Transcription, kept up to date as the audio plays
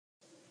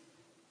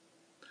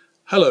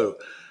Hello,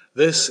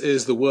 this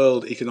is the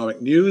World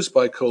Economic News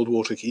by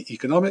Coldwater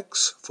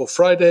Economics for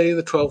Friday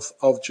the 12th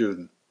of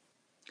June.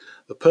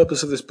 The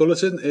purpose of this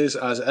bulletin is,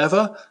 as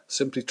ever,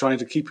 simply trying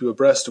to keep you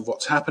abreast of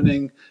what's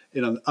happening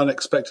in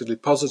unexpectedly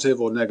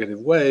positive or negative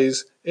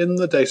ways in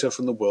the data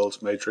from the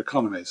world's major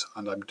economies,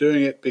 and I'm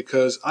doing it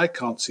because I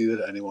can't see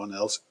that anyone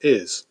else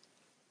is.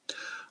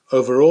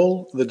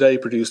 Overall, the day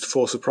produced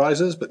 4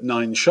 surprises but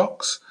 9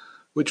 shocks,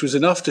 which was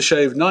enough to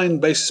shave 9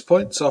 basis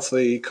points off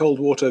the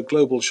Coldwater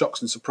Global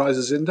Shocks and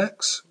Surprises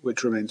Index,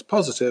 which remains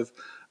positive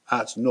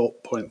at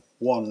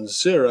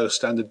 0.10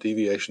 standard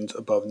deviations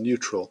above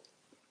neutral.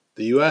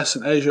 The US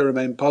and Asia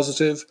remain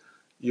positive,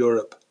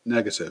 Europe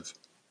negative.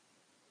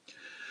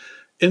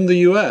 In the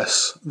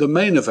US, the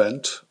main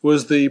event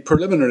was the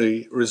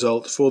preliminary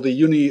result for the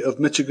Uni of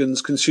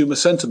Michigan's Consumer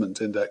Sentiment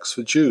Index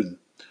for June,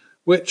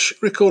 which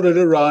recorded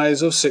a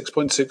rise of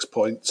 6.6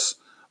 points,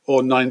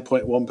 or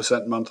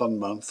 9.1%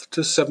 month-on-month,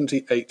 to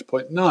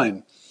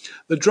 78.9.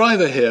 The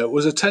driver here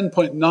was a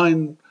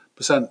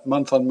 10.9%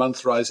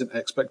 month-on-month rise in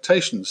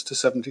expectations to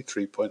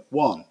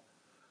 73.1.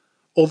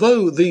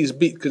 Although these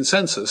beat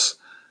consensus,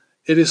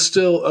 it is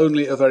still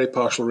only a very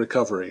partial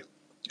recovery.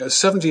 At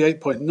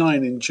 78.9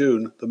 in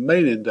June, the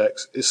main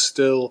index is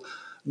still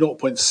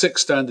 0.6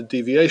 standard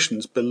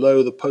deviations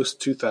below the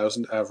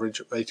post-2000 average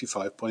of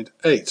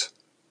 85.8.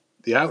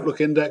 The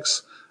Outlook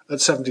index at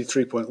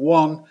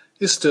 73.1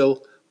 is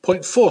still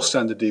 0.4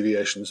 standard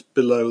deviations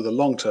below the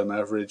long-term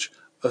average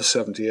of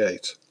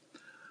 78.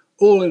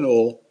 All in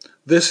all,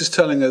 this is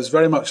telling us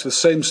very much the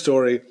same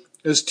story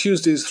as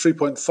Tuesday's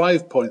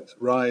 3.5-point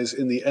rise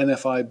in the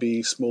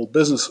NFIB Small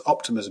Business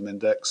Optimism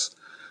Index,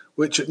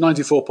 which at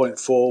 94.4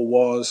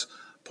 was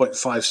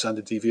 0.5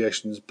 standard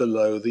deviations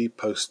below the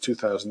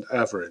post-2000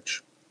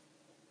 average.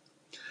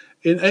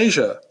 In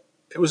Asia,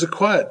 it was a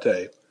quiet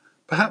day,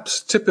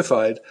 perhaps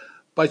typified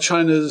by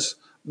China's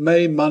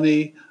May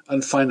money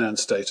and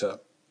finance data,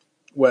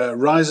 where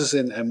rises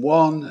in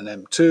M1 and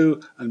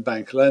M2 and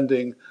bank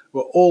lending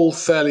were all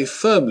fairly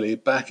firmly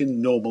back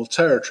in normal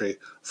territory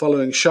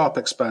following sharp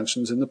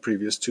expansions in the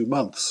previous 2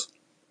 months.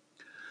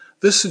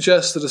 This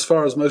suggests that as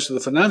far as most of the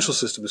financial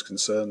system is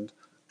concerned,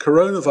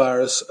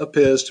 coronavirus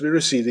appears to be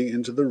receding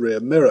into the rear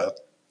mirror.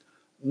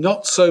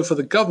 Not so for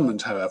the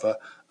government, however,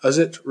 as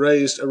it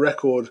raised a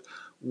record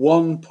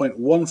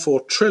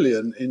 1.14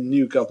 trillion in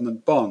new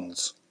government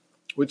bonds,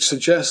 which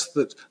suggests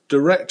that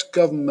direct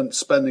government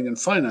spending and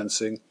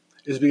financing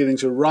is beginning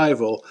to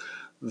rival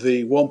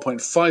the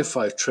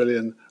 1.55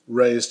 trillion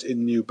raised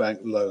in new bank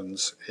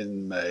loans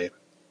in May.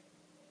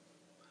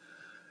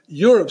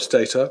 Europe's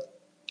data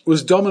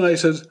was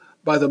dominated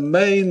by the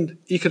main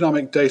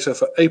economic data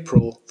for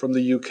April from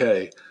the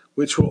UK,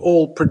 which were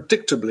all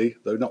predictably,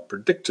 though not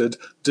predicted,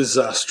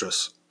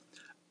 disastrous.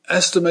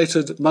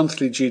 Estimated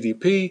monthly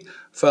GDP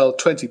fell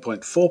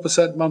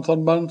 20.4%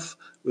 month-on-month,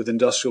 with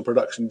industrial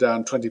production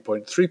down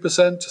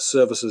 20.3%,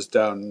 services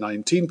down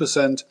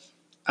 19%,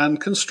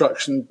 and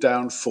construction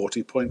down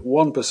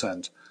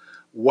 40.1%.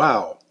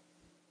 Wow!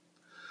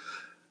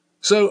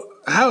 So,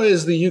 how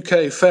is the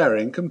UK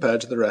faring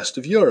compared to the rest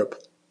of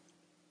Europe?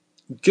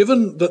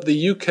 Given that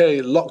the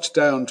UK locked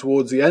down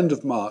towards the end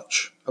of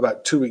March,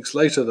 about 2 weeks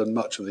later than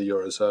much of the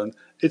Eurozone,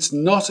 it's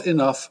not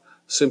enough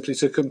simply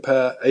to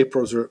compare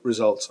April's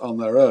results on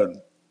their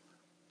own.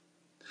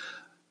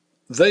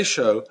 They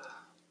show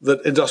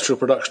that industrial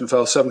production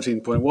fell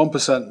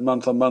 17.1%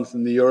 month-on-month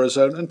in the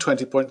Eurozone and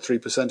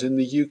 20.3% in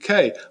the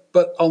UK.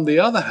 But on the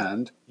other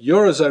hand,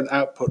 Eurozone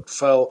output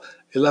fell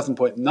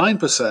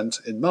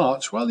 11.9% in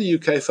March, while the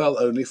UK fell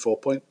only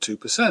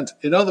 4.2%.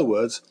 In other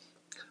words,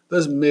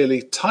 there's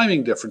merely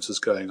timing differences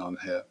going on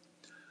here.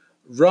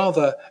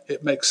 Rather,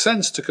 it makes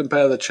sense to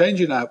compare the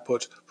change in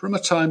output from a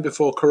time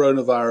before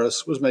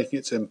coronavirus was making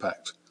its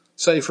impact,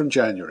 say from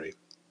January.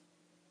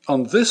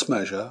 On this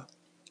measure,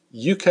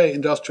 UK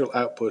industrial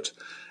output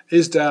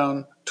is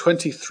down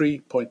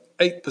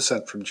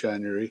 23.8% from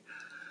January,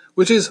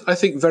 which is, I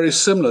think, very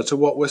similar to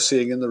what we're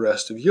seeing in the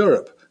rest of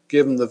Europe,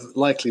 given the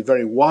likely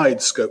very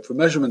wide scope for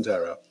measurement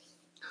error.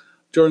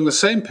 During the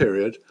same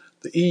period,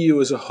 the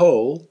EU as a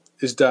whole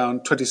is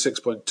down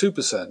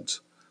 26.2%,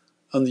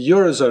 and the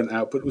Eurozone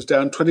output was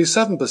down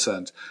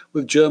 27%,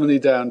 with Germany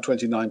down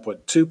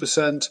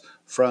 29.2%,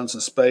 France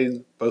and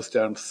Spain both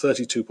down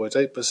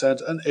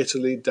 32.8%, and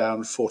Italy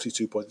down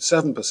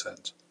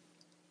 42.7%.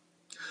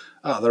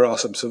 There are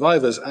some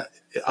survivors.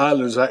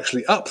 Ireland is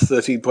actually up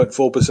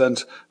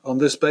 13.4% on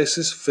this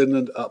basis,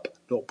 Finland up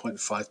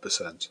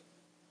 0.5%.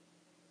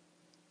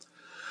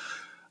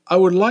 I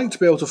would like to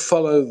be able to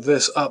follow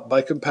this up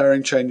by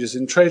comparing changes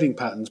in trading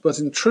patterns, but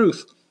in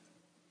truth,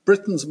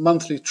 Britain's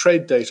monthly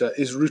trade data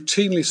is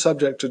routinely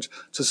subjected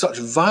to such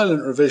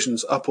violent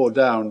revisions up or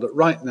down that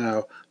right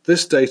now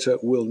this data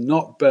will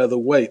not bear the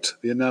weight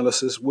the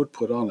analysis would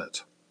put on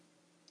it.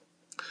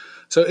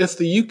 So if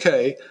the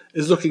UK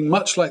is looking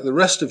much like the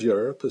rest of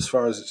Europe as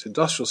far as its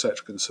industrial sector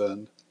is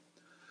concerned,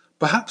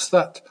 perhaps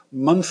that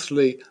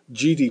monthly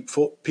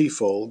GDP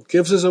fall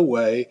gives us a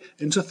way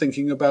into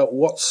thinking about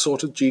what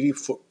sort of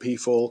GDP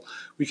fall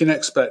we can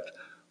expect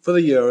for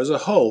the year as a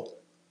whole.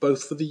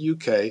 both for the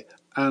UK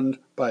and,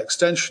 by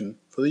extension,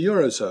 for the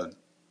Eurozone.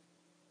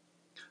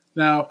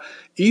 Now,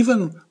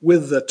 even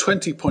with the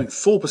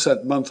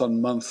 20.4%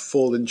 month-on-month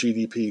fall in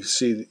GDP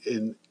seen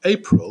in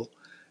April,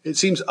 it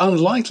seems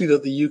unlikely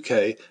that the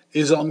UK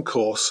is on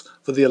course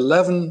for the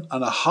 11.5%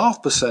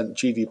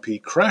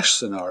 GDP crash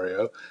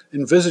scenario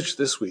envisaged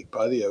this week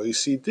by the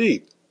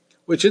OECD,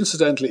 which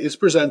incidentally is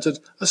presented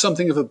as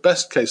something of a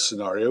best-case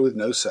scenario with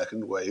no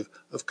second wave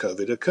of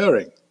COVID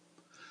occurring.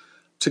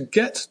 To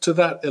get to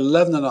that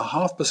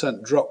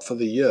 11.5% drop for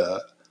the year,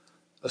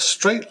 a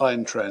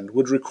straight-line trend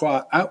would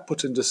require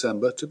output in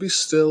December to be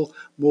still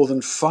more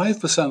than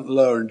 5%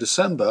 lower in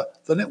December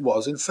than it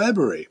was in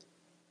February.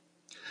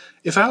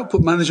 If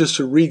output manages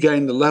to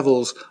regain the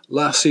levels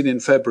last seen in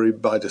February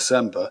by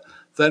December,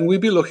 then we'd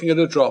be looking at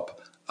a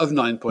drop of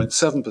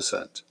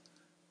 9.7%.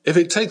 If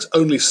it takes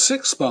only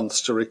 6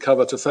 months to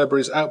recover to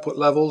February's output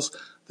levels,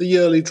 the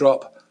yearly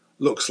drop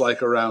looks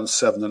like around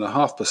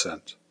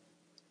 7.5%.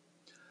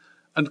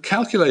 And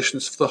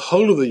calculations for the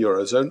whole of the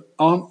Eurozone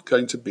aren't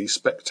going to be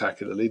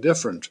spectacularly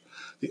different.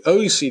 The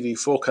OECD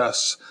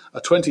forecasts a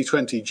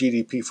 2020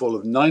 GDP fall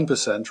of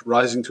 9%,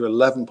 rising to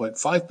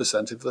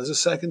 11.5% if there's a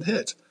second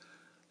hit.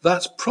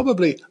 That's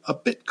probably a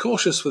bit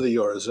cautious for the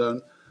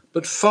Eurozone,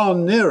 but far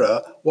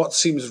nearer what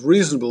seems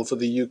reasonable for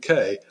the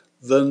UK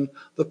than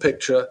the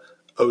picture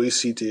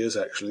OECD has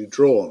actually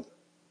drawn.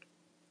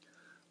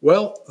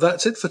 Well,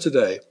 that's it for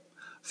today.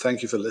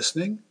 Thank you for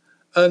listening.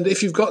 And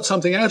if you've got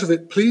something out of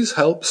it, please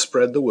help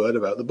spread the word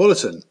about the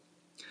bulletin.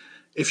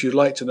 If you'd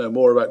like to know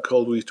more about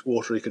cold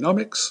water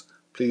economics,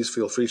 please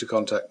feel free to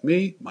contact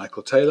me,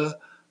 Michael Taylor,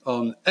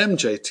 on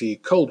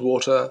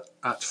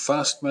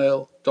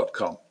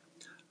mjtcoldwater@fastmail.com.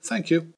 Thank you.